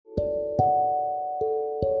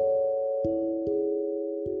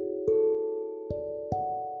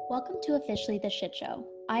Welcome to Officially the Shit Show.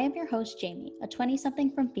 I am your host, Jamie, a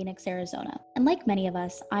 20-something from Phoenix, Arizona. And like many of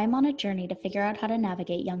us, I am on a journey to figure out how to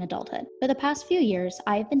navigate young adulthood. For the past few years,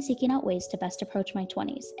 I have been seeking out ways to best approach my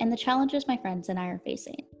 20s and the challenges my friends and I are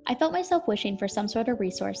facing. I felt myself wishing for some sort of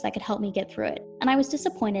resource that could help me get through it, and I was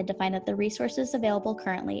disappointed to find that the resources available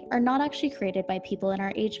currently are not actually created by people in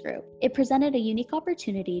our age group. It presented a unique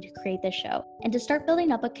opportunity to create this show and to start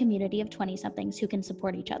building up a community of 20-somethings who can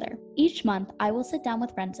support each other. Each month, I will sit down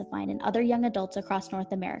with friends of mine and other young adults across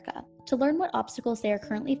North America to learn what obstacles they are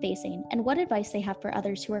currently facing and what advice they have for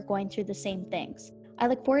others who are going through the same things. I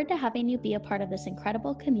look forward to having you be a part of this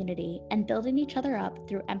incredible community and building each other up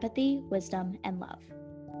through empathy, wisdom, and love.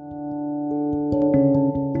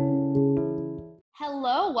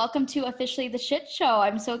 Hello, welcome to Officially the Shit Show.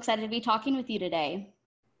 I'm so excited to be talking with you today.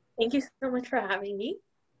 Thank you so much for having me.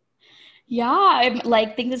 Yeah,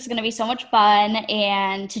 think this is going to be so much fun.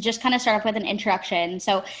 And to just kind of start off with an introduction.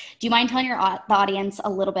 So do you mind telling the audience a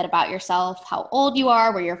little bit about yourself, how old you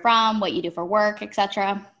are, where you're from, what you do for work,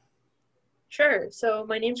 etc.? Sure. So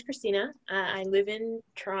my name's Christina. I live in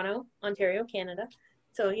Toronto, Ontario, Canada.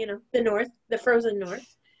 So, the north, the frozen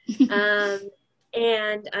north.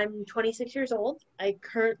 And I'm 26 years old. I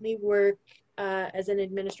currently work as an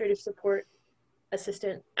administrative support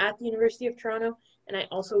assistant at the University of Toronto. And I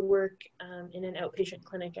also work in an outpatient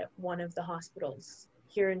clinic at one of the hospitals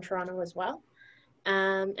here in Toronto as well.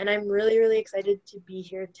 And I'm really, really excited to be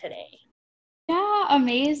here today. Yeah,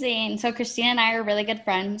 amazing. So Christina and I are really good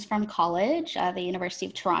friends from college, the University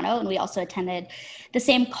of Toronto, and we also attended the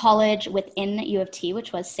same college within U of T,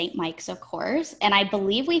 which was St. Mike's, of course. And I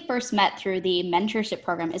believe we first met through the mentorship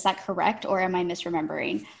program. Is that correct, or am I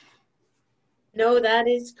misremembering? No, that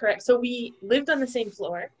is correct. So we lived on the same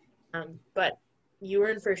floor, but you were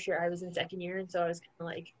in first year, I was in second year, and so I was kind of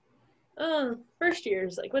like, oh, first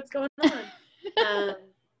year's like, what's going on?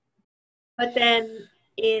 But then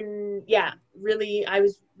I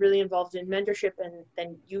was really involved in mentorship, and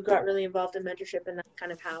then you got really involved in mentorship, and that's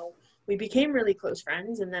kind of how we became really close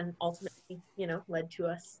friends, and then ultimately, led to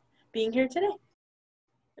us being here today.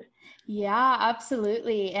 Yeah,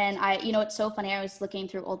 absolutely. And it's so funny. I was looking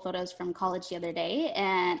through old photos from college the other day,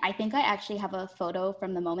 and I think I actually have a photo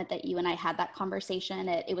from the moment that you and I had that conversation.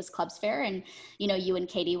 It was Clubs Fair, and, you and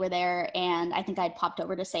Katie were there, and I think I'd popped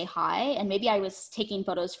over to say hi, and maybe I was taking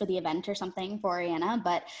photos for the event or something for Ariana,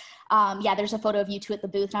 but there's a photo of you two at the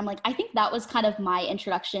booth. And I'm like, I think that was kind of my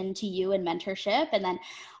introduction to you and mentorship. And then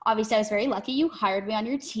obviously I was very lucky you hired me on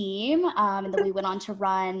your team. And then we went on to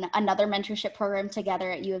run another mentorship program together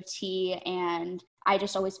at U of T. And I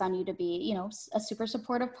just always found you to be, a super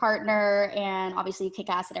supportive partner, and obviously you kick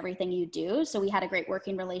ass at everything you do. So we had a great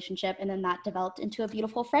working relationship, and then that developed into a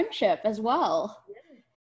beautiful friendship as well. Yeah,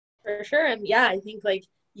 for sure. And yeah, I think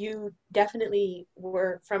you definitely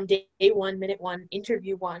were from day one, minute one,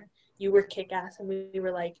 interview one. You were kick ass, and we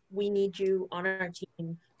were like, we need you on our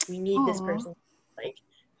team. We need this person,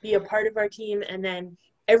 be a part of our team. And then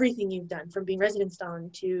everything you've done, from being residence on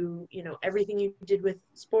to, everything you did with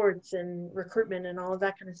sports and recruitment and all of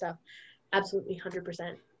that kind of stuff, absolutely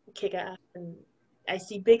 100% kick ass. And I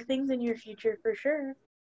see big things in your future for sure.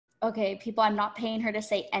 Okay, people, I'm not paying her to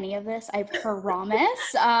say any of this, I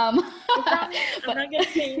promise. No problem. I'm not gonna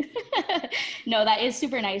change. No, that is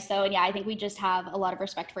super nice though. And yeah, I think we just have a lot of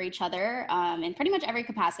respect for each other in pretty much every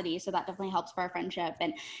capacity. So that definitely helps for our friendship.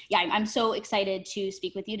 And yeah, I'm so excited to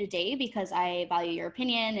speak with you today because I value your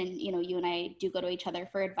opinion, and you and I do go to each other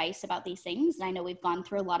for advice about these things. And I know we've gone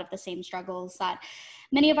through a lot of the same struggles that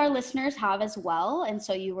many of our listeners have as well. And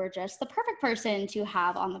so you were just the perfect person to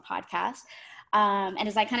have on the podcast. And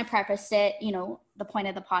as I kind of prefaced it, the point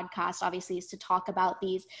of the podcast obviously is to talk about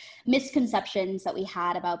these misconceptions that we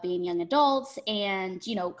had about being young adults and,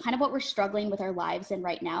 kind of what we're struggling with our lives in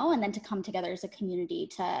right now, and then to come together as a community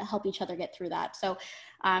to help each other get through that. So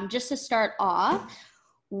just to start off,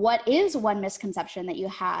 what is one misconception that you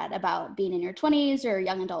had about being in your 20s or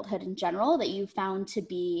young adulthood in general that you found to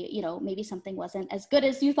be, maybe something wasn't as good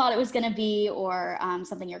as you thought it was going to be, or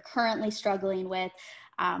something you're currently struggling with?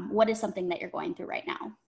 What is something that you're going through right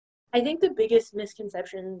now? I think the biggest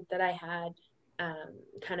misconception that I had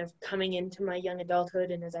kind of coming into my young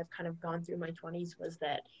adulthood, and as I've kind of gone through my 20s, was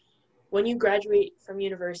that when you graduate from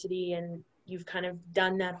university and you've kind of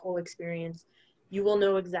done that whole experience, you will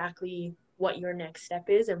know exactly what your next step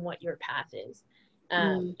is and what your path is.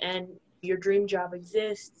 And your dream job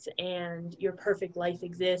exists, and your perfect life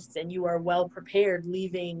exists, and you are well prepared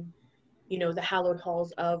leaving the hallowed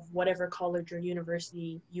halls of whatever college or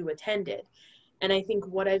university you attended. And I think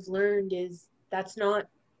what I've learned is that's not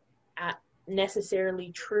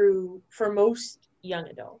necessarily true for most young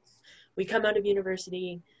adults. We come out of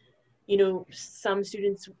university, some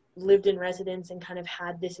students lived in residence and kind of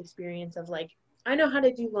had this experience of like, I know how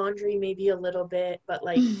to do laundry maybe a little bit, but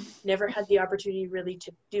like never had the opportunity really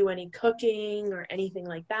to do any cooking or anything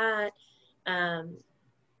like that.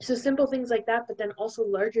 So simple things like that, but then also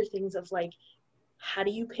larger things of like, how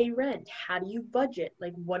do you pay rent? How do you budget?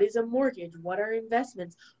 Like, what is a mortgage? What are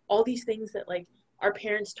investments? All these things that like our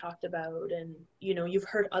parents talked about, and you've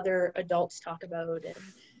heard other adults talk about, and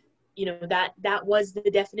that was the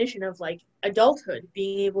definition of like adulthood,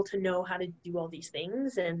 being able to know how to do all these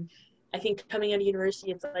things. And I think coming out of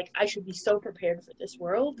university, it's like, I should be so prepared for this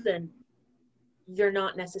world, and you're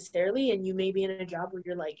not necessarily. And you may be in a job where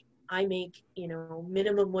you're like, I make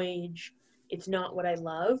minimum wage, it's not what I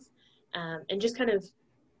love. And just kind of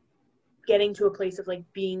getting to a place of like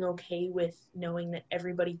being okay with knowing that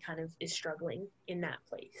everybody kind of is struggling in that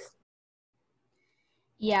place.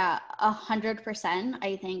 Yeah, 100%.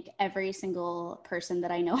 I think every single person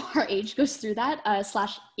that I know our age goes through that,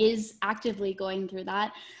 / is actively going through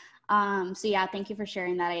that. So yeah, thank you for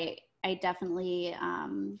sharing that. I definitely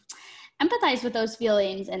empathize with those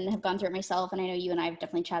feelings and have gone through it myself. And I know you and I have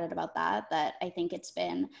definitely chatted about that I think it's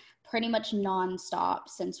been pretty much nonstop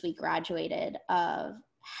since we graduated of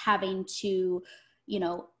having to,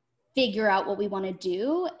 figure out what we want to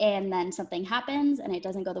do, and then something happens and it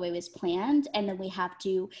doesn't go the way it was planned, and then we have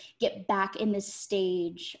to get back in this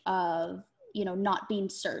stage of not being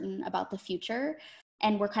certain about the future,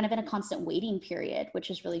 and we're kind of in a constant waiting period, which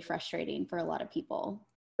is really frustrating for a lot of people.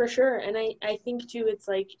 For sure. And I think too, it's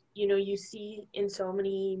like, you see in so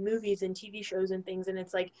many movies and TV shows and things, and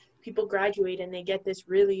it's like people graduate and they get this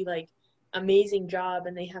really like amazing job,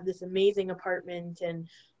 and they have this amazing apartment, and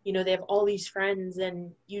they have all these friends,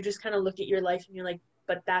 and you just kind of look at your life and you're like,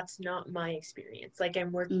 but that's not my experience. Like,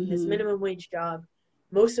 I'm working this minimum wage job.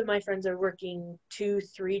 Most of my friends are working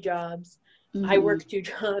 2-3 jobs. I work 2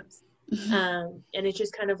 jobs. And it's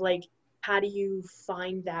just kind of like, how do you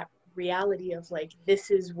find that reality of like, this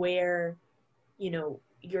is where your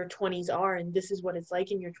 20s are, and this is what it's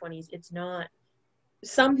like in your 20s. It's not,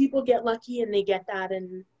 some people get lucky and they get that,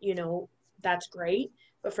 and that's great,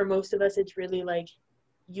 but for most of us, it's really like,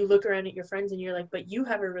 you look around at your friends and you're like, but you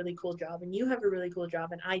have a really cool job, and you have a really cool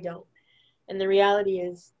job, and I don't. And the reality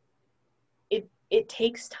is, it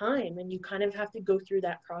takes time, and you kind of have to go through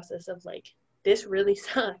that process of like, this really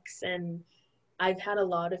sucks. And I've had a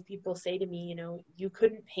lot of people say to me, you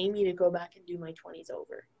couldn't pay me to go back and do my 20s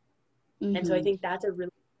over. And so I think that's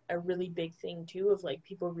a really big thing too, of like,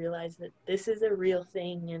 people realize that this is a real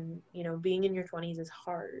thing, and being in your 20s is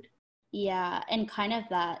hard. Yeah, and kind of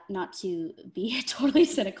that, not to be totally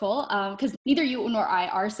cynical, because neither you nor I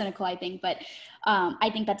are cynical, I think, but I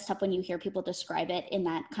think that's tough when you hear people describe it in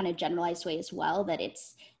that kind of generalized way as well, that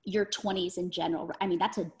it's your 20s in general. I mean,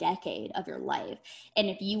 that's a decade of your life. And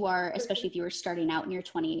if you are, especially if you were starting out in your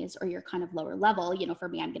 20s or you're kind of lower level, for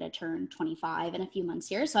me, I'm going to turn 25 in a few months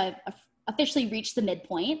here. So I've officially reached the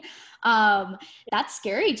midpoint. That's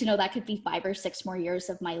scary to know that could be 5 or 6 more years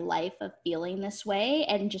of my life of feeling this way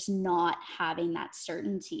and just not having that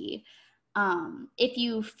certainty. If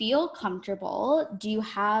you feel comfortable, do you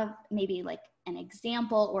have maybe like an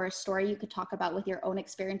example or a story you could talk about with your own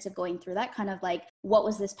experience of going through that, kind of like, what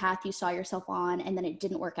was this path you saw yourself on and then it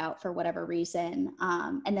didn't work out for whatever reason,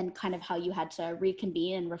 and then kind of how you had to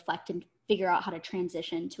reconvene and reflect and figure out how to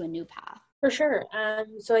transition to a new path? For sure.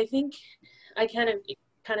 So I think it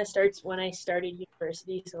kind of starts when I started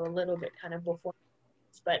university, so a little bit kind of before.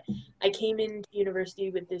 But I came into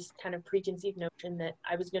university with this kind of preconceived notion that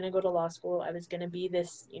I was going to go to law school. I was going to be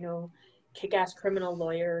this, kick-ass criminal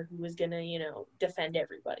lawyer who was going to, defend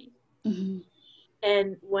everybody.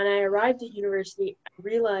 And when I arrived at university, I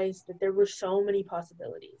realized that there were so many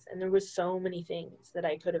possibilities, and there was so many things that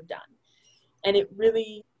I could have done. And it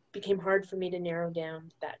really became hard for me to narrow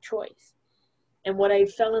down that choice. And what I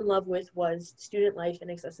fell in love with was student life and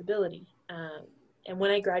accessibility. And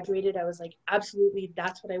when I graduated, I was like, absolutely,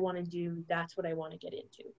 that's what I want to do. That's what I want to get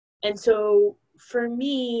into. And so for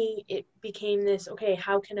me, it became this, okay,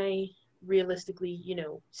 how can I realistically,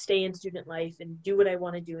 stay in student life and do what I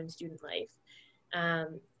want to do in student life?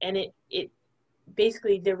 And it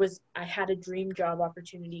basically, I had a dream job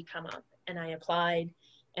opportunity come up, and I applied,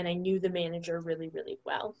 and I knew the manager really, really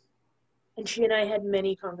well. And she and I had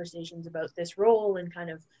many conversations about this role and kind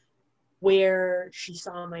of where she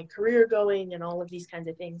saw my career going and all of these kinds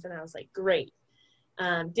of things. And I was like, great.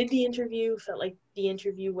 Did the interview, felt like the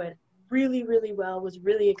interview went really, really well, was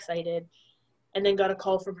really excited. And then got a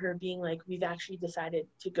call from her being like, we've actually decided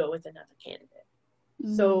to go with another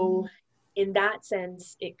candidate. So in that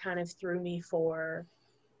sense, it kind of threw me for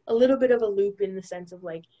a little bit of a loop, in the sense of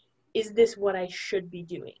like, is this what I should be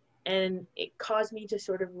doing? And it caused me to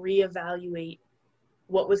sort of reevaluate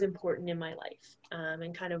what was important in my life,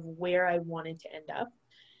 and kind of where I wanted to end up.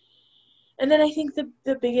 And then I think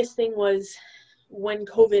the biggest thing was when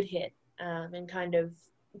COVID hit, and kind of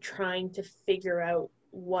trying to figure out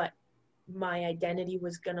what my identity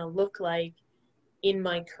was going to look like in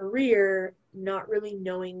my career, not really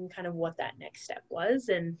knowing kind of what that next step was.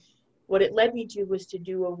 And what it led me to was to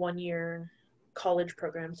do a 1-year college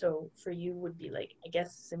program. So for you would be like, I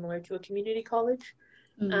guess, similar to a community college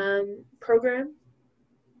program.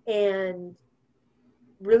 And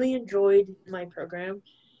really enjoyed my program.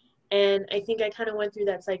 And I think I kind of went through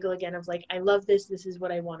that cycle again of like, I love this. This is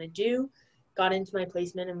what I want to do. Got into my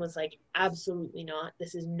placement and was like, absolutely not.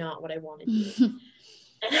 This is not what I want to do.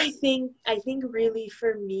 And I think really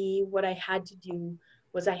for me, what I had to do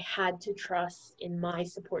was I had to trust in my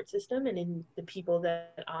support system and in the people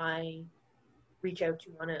that I reach out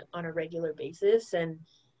to on a regular basis. And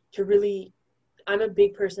to really, I'm a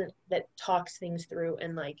big person that talks things through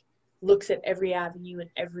and like looks at every avenue and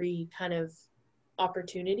every kind of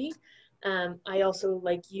opportunity. I also,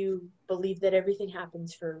 like you, believe that everything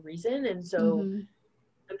happens for a reason. And so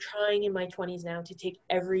I'm trying in my 20s now to take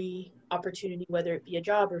every opportunity, whether it be a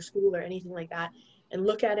job or school or anything like that, and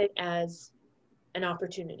look at it as an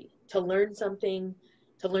opportunity to learn something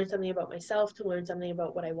about myself, to learn something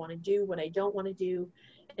about what I want to do, what I don't want to do,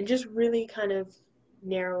 and just really kind of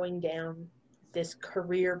narrowing down this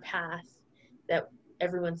career path that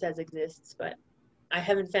everyone says exists, but I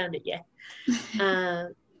haven't found it yet.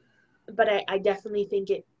 But I definitely think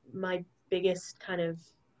my biggest kind of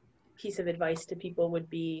piece of advice to people would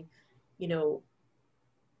be, you know,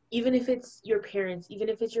 even if it's your parents, even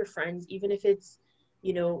if it's your friends, even if it's,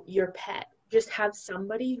 you know, your pet, just have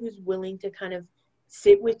somebody who's willing to kind of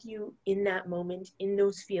sit with you in that moment, in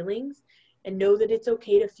those feelings, and know that it's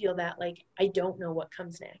okay to feel that, like, I don't know what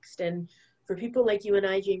comes next. And for people like you and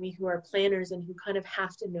I, Jamie, who are planners and who kind of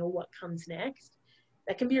have to know what comes next,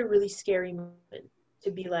 that can be a really scary moment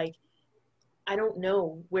to be like, I don't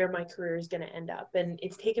know where my career is going to end up. And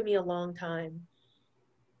it's taken me a long time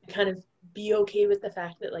to kind of be okay with the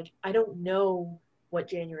fact that, like, I don't know what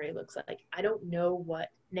January looks like. I don't know what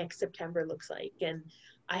next September looks like. And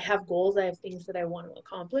I have goals. I have things that I want to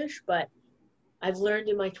accomplish. But I've learned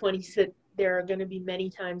in my 20s that there are going to be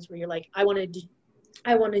many times where you're like, I want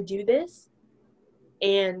to do this.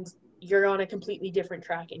 And you're on a completely different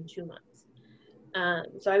track in 2 months.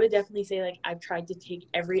 So I would definitely say, like, I've tried to take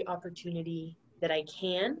every opportunity that I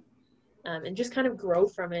can, and just kind of grow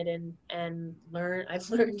from it and learn. I've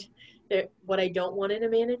learned that what I don't want in a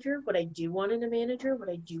manager, what I do want in a manager, what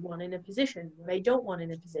I do want in a position, what I don't want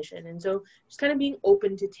in a position. And so just kind of being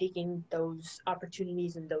open to taking those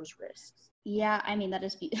opportunities and those risks. Yeah, I mean, that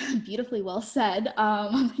is beautifully well said.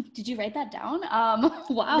 Did you write that down?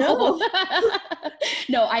 Wow. No.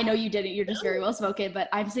 No, I know you didn't. You're just very well spoken, but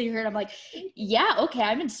I'm sitting here and I'm like, yeah, okay,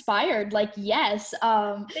 I'm inspired. Like, yes.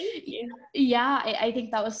 Thank you. Yeah, I think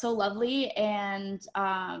that was so lovely. And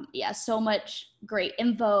yeah, so much great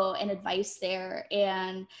info and advice there.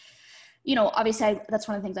 And you know, obviously that's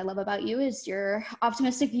one of the things I love about you is your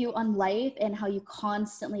optimistic view on life and how you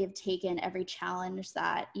constantly have taken every challenge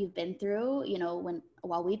that you've been through, you know,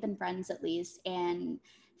 while we've been friends at least, and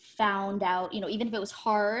found out, you know, even if it was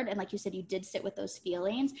hard, and like you said, you did sit with those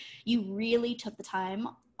feelings, you really took the time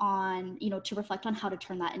on, you know, to reflect on how to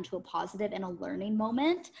turn that into a positive and a learning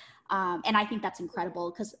moment. And I think that's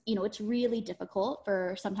incredible because, you know, it's really difficult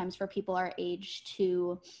sometimes for people our age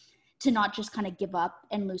to not just kind of give up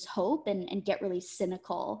and lose hope and get really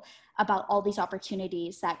cynical about all these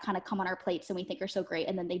opportunities that kind of come on our plates and we think are so great,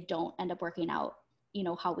 and then they don't end up working out, you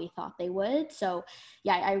know, how we thought they would. So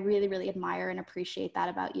yeah, I really, really admire and appreciate that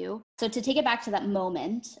about you. So to take it back to that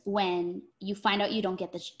moment when you find out you don't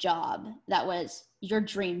get this job, that was your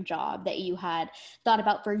dream job that you had thought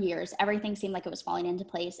about for years, everything seemed like it was falling into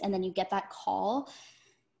place, and then you get that call.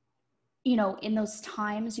 You know, in those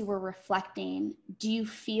times you were reflecting, do you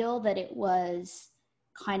feel that it was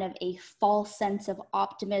kind of a false sense of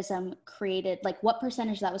optimism created? Like, what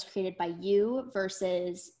percentage of that was created by you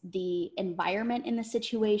versus the environment in the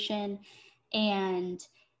situation? And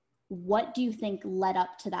what do you think led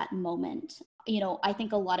up to that moment? You know, I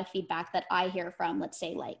think a lot of feedback that I hear from, let's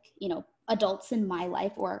say, like, you know, adults in my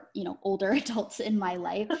life or, you know, older adults in my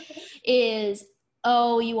life is,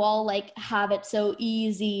 oh, you all like have it so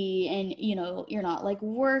easy and, you know, you're not like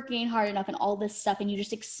working hard enough and all this stuff, and you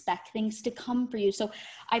just expect things to come for you. So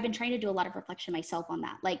I've been trying to do a lot of reflection myself on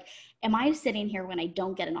that. Like, am I sitting here when I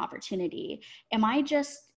don't get an opportunity? Am I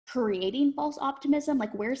just creating false optimism?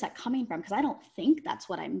 Like, where's that coming from? Because I don't think that's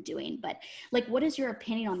what I'm doing. But like, what is your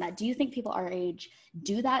opinion on that? Do you think people our age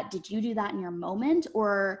do that? Did you do that in your moment?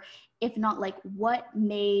 Or if not, like, what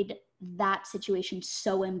made that situation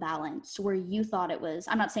so imbalanced where you thought it was,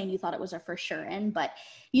 I'm not saying you thought it was a for sure in, but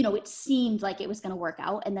you know, it seemed like it was going to work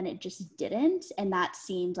out and then it just didn't. And that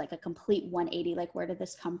seemed like a complete 180. Like, where did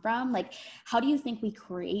this come from? Like, how do you think we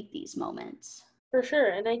create these moments? For sure.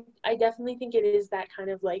 And I definitely think it is that kind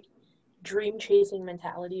of like dream chasing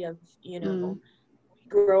mentality of, you know, Mm, we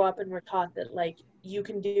grow up and we're taught that like you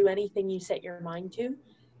can do anything you set your mind to.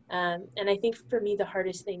 And I think for me, the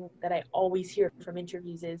hardest thing that I always hear from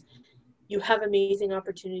interviews is you have amazing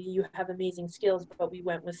opportunity, you have amazing skills, but we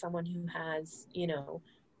went with someone who has, you know,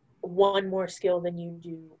 one more skill than you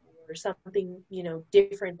do or something, you know,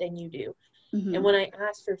 different than you do. And mm-hmm. when I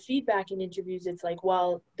ask for feedback in interviews, it's like,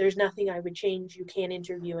 well, there's nothing I would change. You can't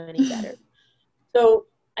interview any better. So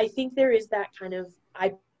I think there is that kind of,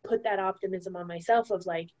 I put that optimism on myself of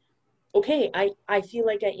like, okay, I feel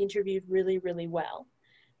like I interviewed really, really well.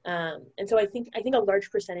 And so I think a large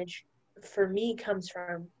percentage for me comes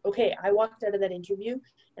from, okay, I walked out of that interview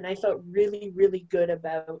and I felt really, really good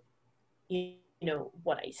about, you know,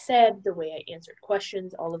 what I said, the way I answered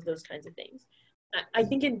questions, all of those kinds of things. I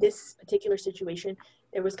think in this particular situation,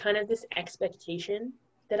 there was kind of this expectation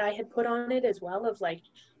that I had put on it as well of like,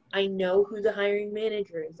 I know who the hiring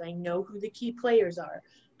manager is. I know who the key players are.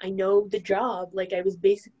 I know the job. Like I was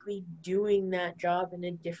basically doing that job in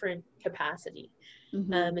a different capacity.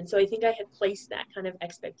 Mm-hmm. And so I think I had placed that kind of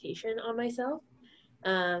expectation on myself.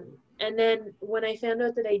 And then when I found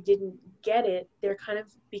out that I didn't get it, there kind of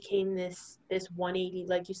became this 180,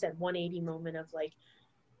 like you said, 180 moment of like,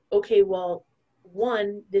 okay, well,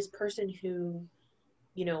 one, this person who,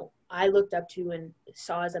 you know, I looked up to and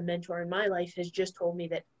saw as a mentor in my life has just told me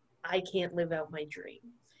that I can't live out my dream.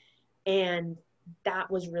 And that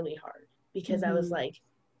was really hard because I was Mm-hmm. like,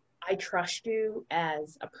 I trust you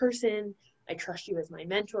as a person. I trust you as my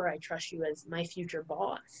mentor. I trust you as my future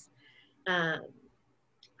boss. Um,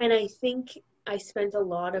 and I think I spent a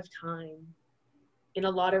lot of time in a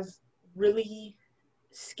lot of really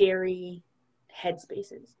scary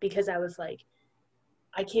headspaces because I was like,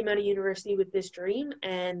 I came out of university with this dream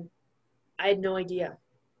and I had no idea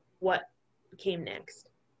what came next.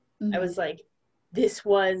 I Mm-hmm. was like, this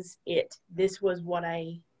was it. This was what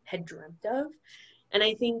I had dreamt of. And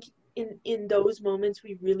I think in those moments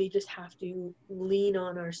we really just have to lean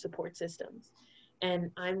on our support systems.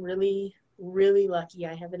 And I'm really, really lucky.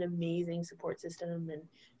 I have an amazing support system and,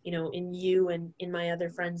 you know, in you and in my other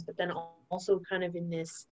friends, but then also kind of in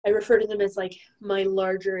this, I refer to them as like my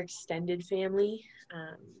larger extended family.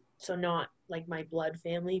 Um, so not like my blood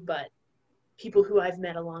family, but people who I've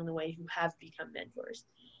met along the way who have become mentors.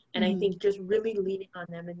 And I Mm-hmm. think just really leaning on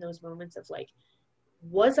them in those moments of like,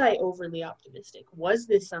 was I overly optimistic? Was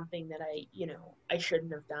this something that I, you know, I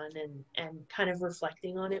shouldn't have done, and kind of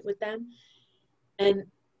reflecting on it with them. And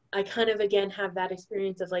I kind of again have that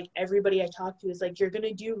experience of like everybody I talk to is like, you're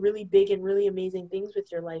gonna do really big and really amazing things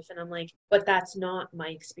with your life. And I'm like, but that's not my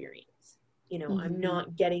experience. You know, I'm Mm-hmm.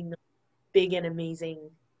 not getting the big and amazing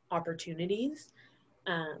opportunities.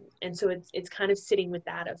 And so it's kind of sitting with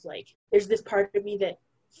that of like, there's this part of me that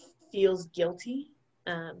feels guilty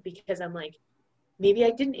because I'm like, maybe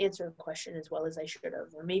I didn't answer a question as well as I should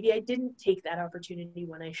have, or maybe I didn't take that opportunity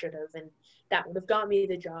when I should have, and that would have got me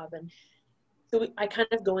the job. And so I kind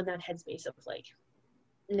of go in that headspace of like,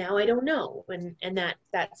 now I don't know, and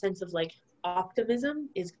that sense of like optimism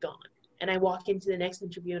is gone. And I walk into the next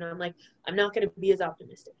interview and I'm like, I'm not going to be as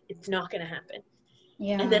optimistic. It's not going to happen.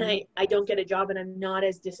 And then Yeah. I don't get a job and I'm not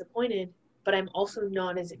as disappointed, but I'm also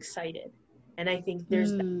not as excited. And I think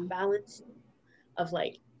there's that Mm. balance of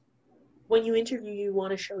like, when you interview, you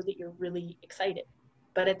want to show that you're really excited.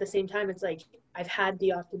 But at the same time, it's like, I've had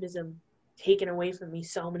the optimism taken away from me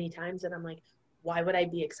so many times that I'm like, why would I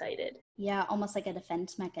be excited? Yeah, almost like a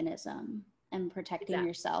defense mechanism and protecting Exactly.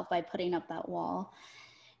 yourself by putting up that wall.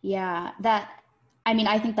 Yeah, that, I mean,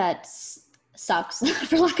 I think that sucks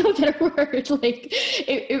for lack of a better word. Like,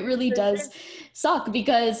 it really For does sure. suck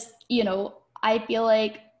because, you know, I feel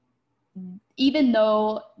like even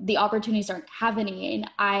though the opportunities aren't happening,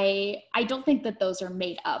 I don't think that those are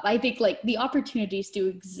made up. I think like the opportunities do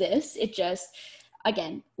exist. It just,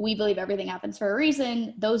 again, we believe everything happens for a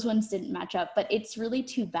reason. Those ones didn't match up, but it's really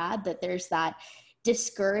too bad that there's that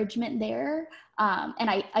discouragement there. And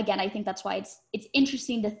I think that's why it's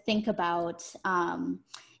interesting to think about,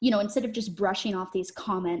 you know, instead of just brushing off these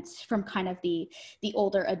comments from kind of the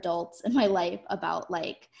older adults in my life about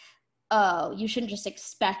like, oh, you shouldn't just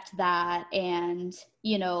expect that. And,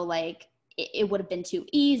 you know, like, it would have been too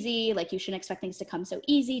easy. Like, you shouldn't expect things to come so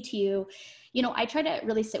easy to you. You know, I try to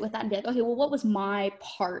really sit with that and be like, okay, well, what was my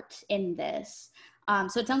part in this?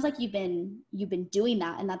 So it sounds like you've been doing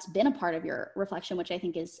that, and that's been a part of your reflection, which I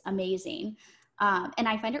think is amazing. And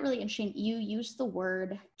I find it really interesting. You use the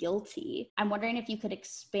word guilty. I'm wondering if you could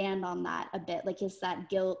expand on that a bit. Like, is that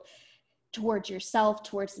guilt towards yourself,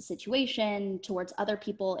 towards the situation, towards other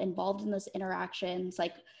people involved in those interactions?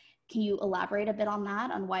 Like, can you elaborate a bit on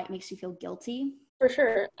that, on why it makes you feel guilty? For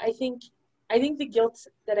sure. I think the guilt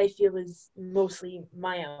that I feel is mostly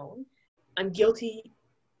my own. I'm guilty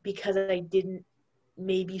because I didn't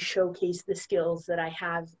maybe showcase the skills that I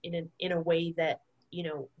have in a way that, you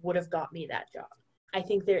know, would have got me that job. I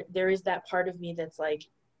think there is that part of me that's like,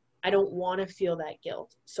 I don't want to feel that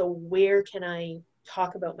guilt. So where can I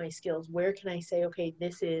talk about my skills? Where can I say, okay,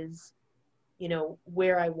 this is, you know,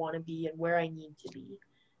 where I want to be and where I need to be?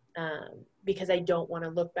 Because I don't want to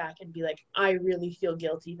look back and be like, I really feel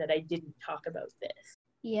guilty that I didn't talk about this.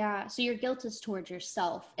 Yeah. So your guilt is towards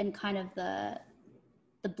yourself, and kind of the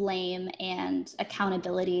blame and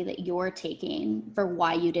accountability that you're taking for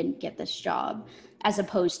why you didn't get this job, as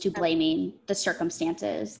opposed to blaming the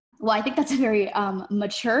circumstances. Well, I think that's a very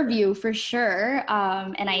mature view for sure.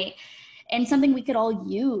 And something we could all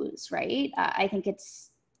use, right? I think it's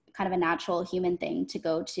kind of a natural human thing to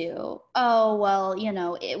go to, oh, well, you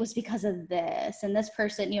know, it was because of this, and this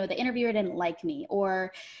person, you know, the interviewer didn't like me,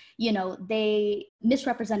 or, you know, they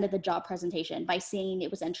misrepresented the job presentation by saying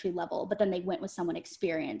it was entry level, but then they went with someone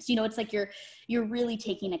experienced. You know, it's like you're really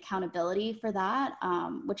taking accountability for that,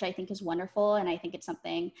 which I think is wonderful. And I think it's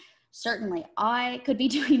something certainly I could be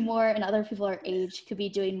doing more, and other people our age could be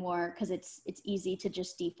doing more, because it's easy to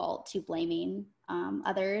just default to blaming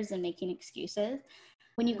others and making excuses.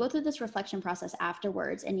 When you go through this reflection process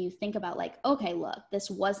afterwards and you think about, like, okay, look,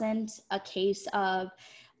 this wasn't a case of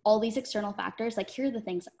all these external factors, like, here are the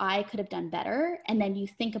things I could have done better. And then you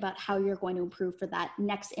think about how you're going to improve for that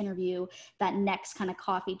next interview, that next kind of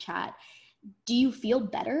coffee chat. Do you feel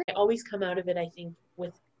better? I always come out of it, I think,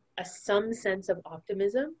 with some sense of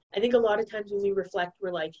optimism. I think a lot of times when we reflect,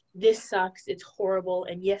 we're like, this sucks, it's horrible.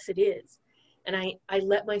 And yes, it is. And I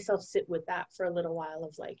let myself sit with that for a little while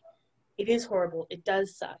of like, it is horrible, it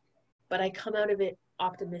does suck. But I come out of it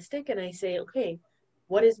optimistic and I say, okay,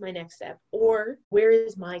 what is my next step? Or where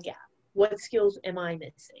is my gap? What skills am I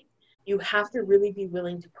missing? You have to really be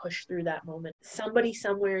willing to push through that moment. Somebody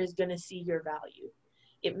somewhere is going to see your value.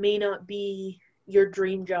 It may not be your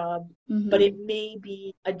dream job, but it may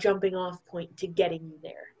be a jumping off point to getting you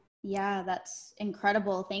there. Yeah, that's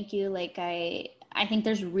incredible. Thank you. Like, I think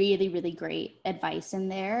there's really, really great advice in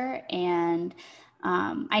there. And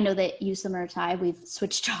I know that you, similar to I, we've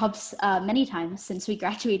switched jobs many times since we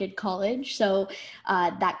graduated college. So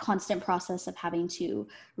that constant process of having to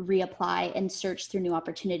reapply and search through new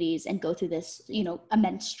opportunities and go through this, you know,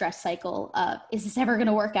 immense stress cycle of, is this ever going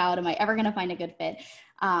to work out? Am I ever going to find a good fit?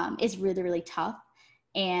 Is really, really tough.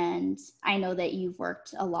 And I know that you've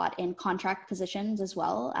worked a lot in contract positions as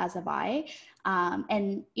well, as have I.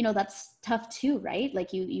 And, you know, that's tough too, right?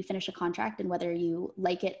 Like, you finish a contract, and whether you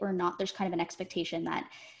like it or not, there's kind of an expectation that,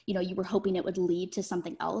 you know, you were hoping it would lead to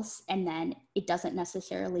something else, and then it doesn't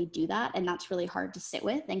necessarily do that. And that's really hard to sit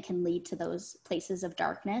with and can lead to those places of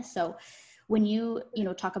darkness. So when you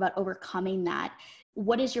know, talk about overcoming that,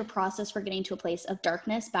 what is your process for getting to a place of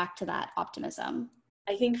darkness back to that optimism?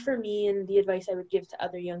 I think for me, and the advice I would give to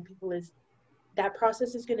other young people, is that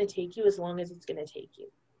process is going to take you as long as it's going to take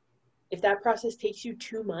you. If that process takes you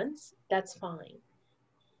 2 months, that's fine.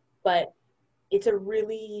 But it's a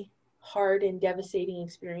really hard and devastating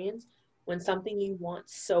experience when something you want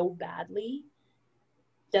so badly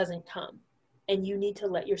doesn't come. And you need to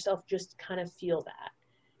let yourself just kind of feel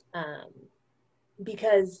that.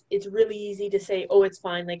 Because it's really easy to say, oh, it's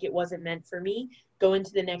fine, like it wasn't meant for me. Go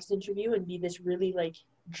into the next interview and be this really like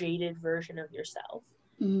jaded version of yourself.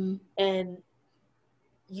 And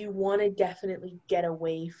you want to definitely get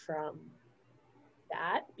away from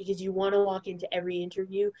that, because you want to walk into every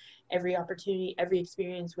interview, every opportunity, every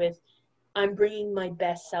experience with, I'm bringing my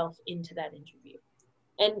best self into that interview.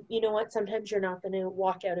 And you know what? Sometimes you're not going to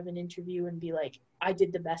walk out of an interview and be like, I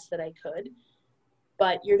did the best that I could.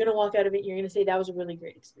 But you're going to walk out of it and you're going to say, that was a really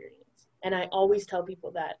great experience. And I always tell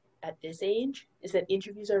people that at this age, is that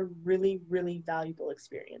interviews are really, really valuable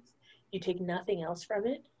experience. You take nothing else from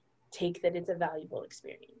it, take that it's a valuable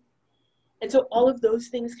experience. And so all of those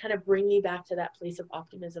things kind of bring me back to that place of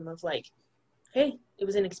optimism of like, hey, it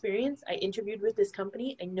was an experience. I interviewed with this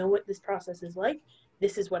company. I know what this process is like.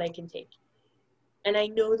 This is what I can take. And I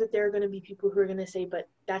know that there are going to be people who are going to say, but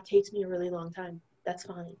that takes me a really long time. That's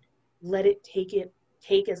fine. Let it take it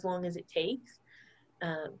take as long as it takes,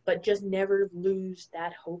 but just never lose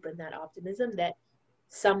that hope and that optimism that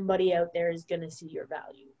somebody out there is going to see your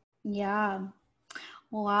value. Yeah.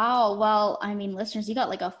 Wow. Well, I mean, listeners, you got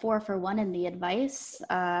like a 4-for-1 in the advice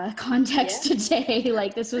context today.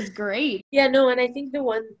 Like, this was great. Yeah, no, and I think the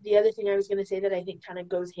other thing I was going to say that I think kind of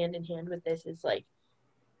goes hand in hand with this is like,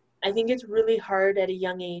 I think it's really hard at a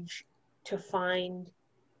young age to find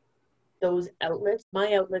those outlets.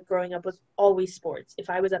 My outlet growing up was always sports. If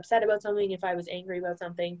I was upset about something, if I was angry about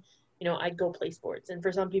something, I'd go play sports. And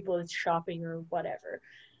for some people, it's shopping or whatever.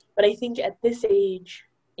 But I think at this age,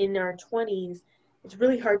 in our 20s, it's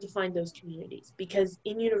really hard to find those communities, because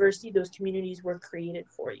in university, those communities were created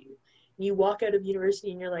for you. You walk out of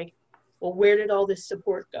university and you're like, well, where did all this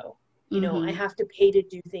support go? I have to pay to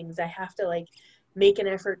do things. I have to like make an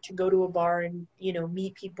effort to go to a bar and,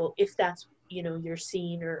 meet people if that's, your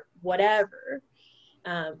scene or whatever.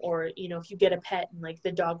 Or, if you get a pet and like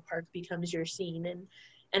the dog park becomes your scene.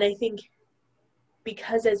 And I think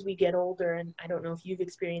because as we get older, and I don't know if you've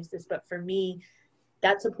experienced this, but for me,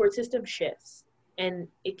 that support system shifts. And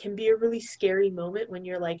it can be a really scary moment when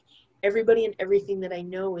you're like, everybody and everything that I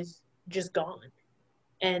know is just gone.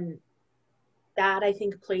 And that I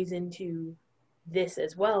think plays into this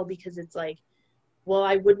as well, because it's like, well,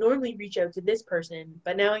 I would normally reach out to this person,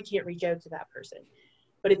 but now I can't reach out to that person.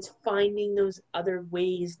 But it's finding those other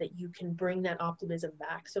ways that you can bring that optimism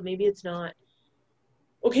back. So maybe it's not,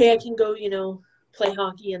 okay, I can go, play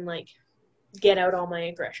hockey and like get out all my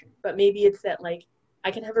aggression. But maybe it's that like, I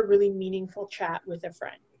can have a really meaningful chat with a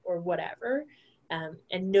friend or whatever,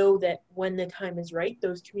 and know that when the time is right,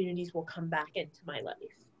 those communities will come back into my life.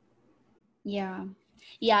 Yeah.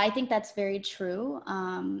 Yeah, I think that's very true.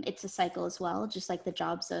 It's a cycle as well, just like the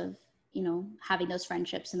jobs of, having those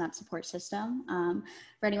friendships and that support system.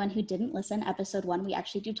 For anyone who didn't listen, episode 1, we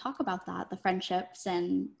actually do talk about that, the friendships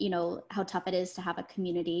and, how tough it is to have a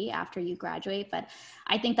community after you graduate. But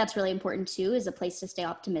I think that's really important too, is a place to stay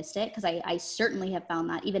optimistic, because I certainly have found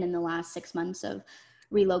that even in the last 6 months of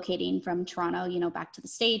relocating from Toronto, back to the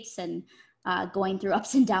States, and going through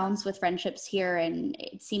ups and downs with friendships here, and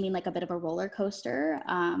it seeming like a bit of a roller coaster.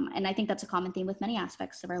 And I think that's a common theme with many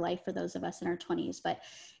aspects of our life for those of us in our 20s. But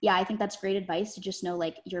yeah, I think that's great advice, to just know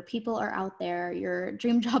like your people are out there, your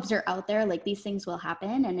dream jobs are out there, like these things will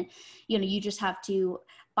happen. And, you just have to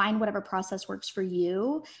find whatever process works for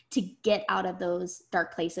you to get out of those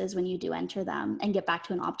dark places when you do enter them, and get back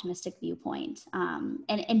to an optimistic viewpoint,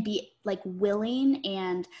 and be like willing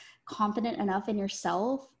and confident enough in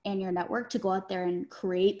yourself and your network to go out there and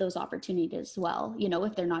create those opportunities as well,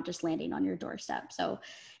 if they're not just landing on your doorstep. So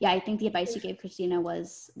yeah, I think the advice you gave, Christina,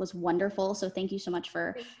 was wonderful. So thank you so much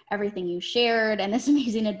for everything you shared and this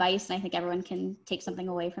amazing advice. And I think everyone can take something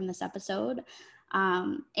away from this episode.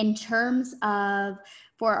 In terms of,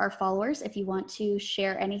 for our followers, if you want to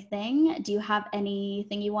share anything, do you have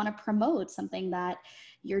anything you want to promote, something that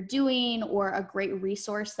you're doing, or a great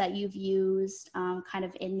resource that you've used kind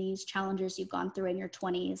of in these challenges you've gone through in your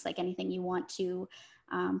 20s, like anything you want to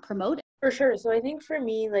promote? For sure. So I think for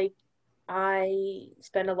me, like, I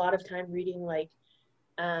spend a lot of time reading like,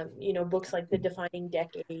 books like The Defining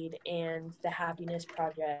Decade and The Happiness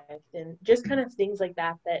Project, and just kind of things like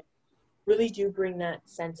that really do bring that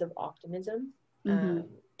sense of optimism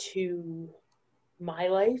to my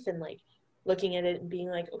life, and like looking at it and being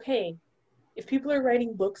like, okay, if people are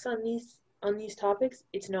writing books on these topics,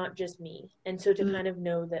 it's not just me. And so to kind of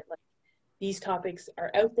know that like these topics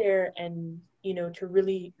are out there, and to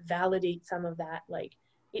really validate some of that, like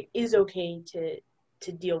it is okay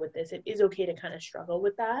to deal with this. It is okay to kind of struggle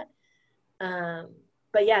with that.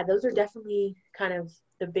 But yeah, those are definitely kind of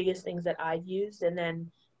the biggest things that I've used. And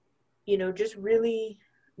then just really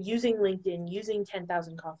using LinkedIn, using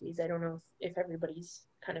 10,000 Coffees. I don't know if everybody's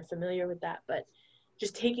kind of familiar with that, but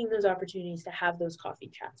just taking those opportunities to have those coffee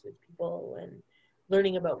chats with people and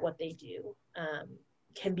learning about what they do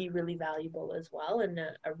can be really valuable as well, and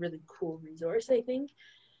a really cool resource, I think.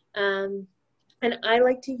 And I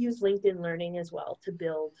like to use LinkedIn Learning as well to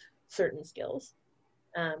build certain skills,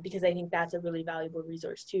 because I think that's a really valuable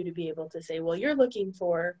resource too, to be able to say, well, you're looking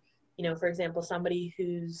for, for example, somebody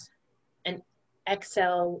who's an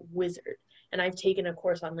Excel wizard, and I've taken a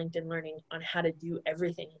course on LinkedIn Learning on how to do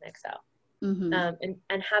everything in Excel.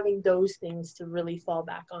 And having those things to really fall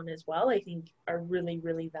back on as well, I think are really,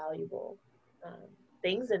 really valuable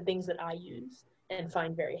things, and things that I use and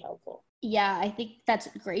find very helpful. Yeah, I think that's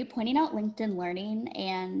great pointing out LinkedIn Learning,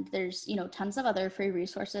 and there's, tons of other free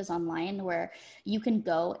resources online where you can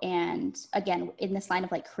go and, again, in this line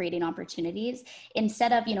of like creating opportunities,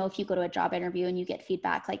 instead of, if you go to a job interview and you get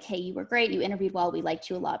feedback like, hey, you were great, you interviewed well, we liked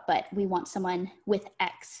you a lot, but we want someone with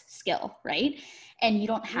X skill, right? And you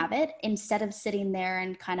don't have it, instead of sitting there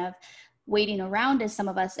and kind of waiting around as some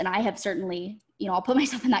of us, and I have certainly, I'll put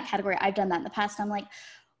myself in that category. I've done that in the past. I'm like,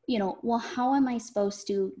 well, how am I supposed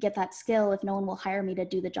to get that skill if no one will hire me to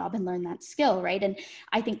do the job and learn that skill, right? And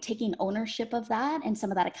I think taking ownership of that and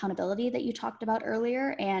some of that accountability that you talked about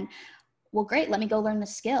earlier, and well, great, let me go learn the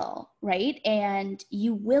skill, right? And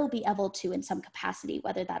you will be able to, in some capacity,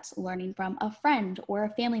 whether that's learning from a friend or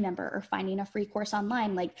a family member or finding a free course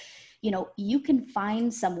online, like, you can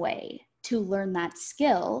find some way to learn that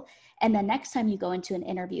skill. And then next time you go into an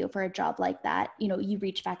interview for a job like that, you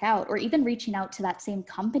reach back out, or even reaching out to that same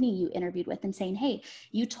company you interviewed with and saying, hey,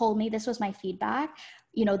 you told me this was my feedback,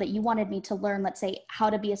 that you wanted me to learn, let's say, how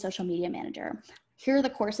to be a social media manager. Here are the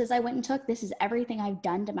courses I went and took. This is everything I've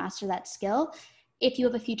done to master that skill. If you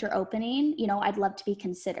have a future opening, I'd love to be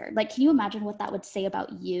considered. Like, can you imagine what that would say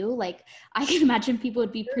about you? Like, I can imagine people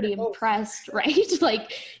would be pretty impressed, right?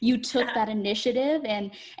 Like, you took that initiative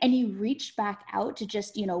and you reached back out to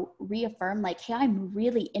just, reaffirm like, hey, I'm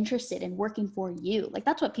really interested in working for you. Like,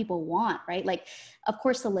 that's what people want, right? Like, of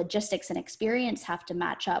course, the logistics and experience have to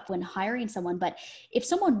match up when hiring someone. But if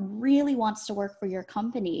someone really wants to work for your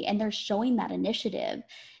company and they're showing that initiative,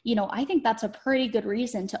 I think that's a pretty good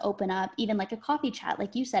reason to open up even like a coffee chat,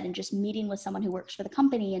 like you said, and just meeting with someone who works for the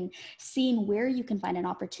company and seeing where you can find an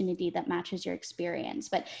opportunity that matches your experience.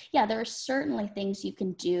 But yeah, there are certainly things you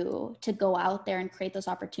can do to go out there and create those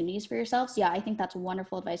opportunities for yourselves. Yeah, I think that's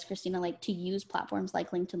wonderful advice, Christina, like to use platforms like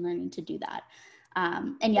LinkedIn Learning to do that.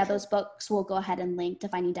 And yeah, those books will go ahead and link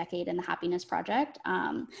Defining Decade and The Happiness Project.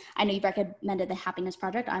 I know you've recommended The Happiness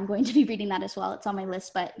Project. I'm going to be reading that as well. It's on my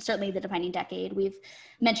list, but certainly The Defining Decade we've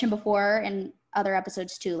mentioned before in other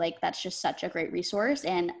episodes too. Like, that's just such a great resource.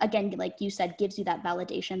 And again, like you said, gives you that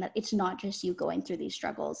validation that it's not just you going through these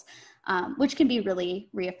struggles, which can be really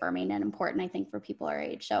reaffirming and important, I think, for people our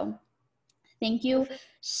age. So thank you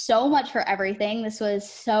so much for everything. This was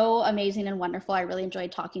so amazing and wonderful. I really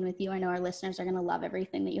enjoyed talking with you. I know our listeners are going to love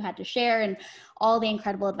everything that you had to share and all the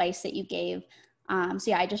incredible advice that you gave. So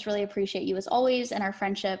yeah, I just really appreciate you as always and our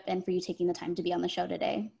friendship, and for you taking the time to be on the show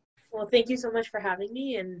today. Well, thank you so much for having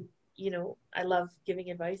me. And, I love giving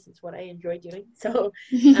advice. It's what I enjoy doing. So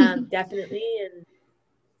definitely. And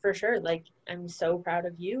for sure, like, I'm so proud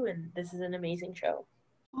of you, and this is an amazing show.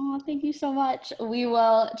 Oh, thank you so much. We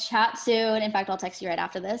will chat soon. In fact, I'll text you right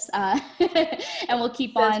after this and we'll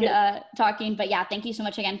keep on talking. But yeah, thank you so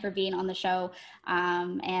much again for being on the show.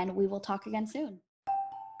 And we will talk again soon.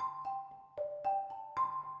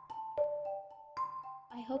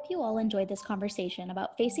 I hope you all enjoyed this conversation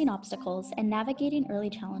about facing obstacles and navigating early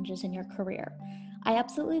challenges in your career. I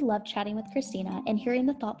absolutely loved chatting with Christina and hearing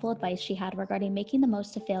the thoughtful advice she had regarding making the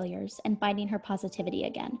most of failures and finding her positivity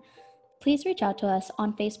again. Please reach out to us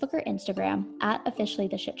on Facebook or Instagram at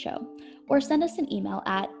officiallytheshitshow, or send us an email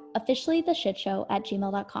at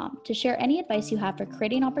officiallytheshitshow@gmail.com to share any advice you have for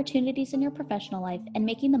creating opportunities in your professional life and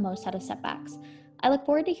making the most out of setbacks. I look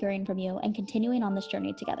forward to hearing from you and continuing on this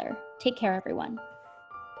journey together. Take care, everyone.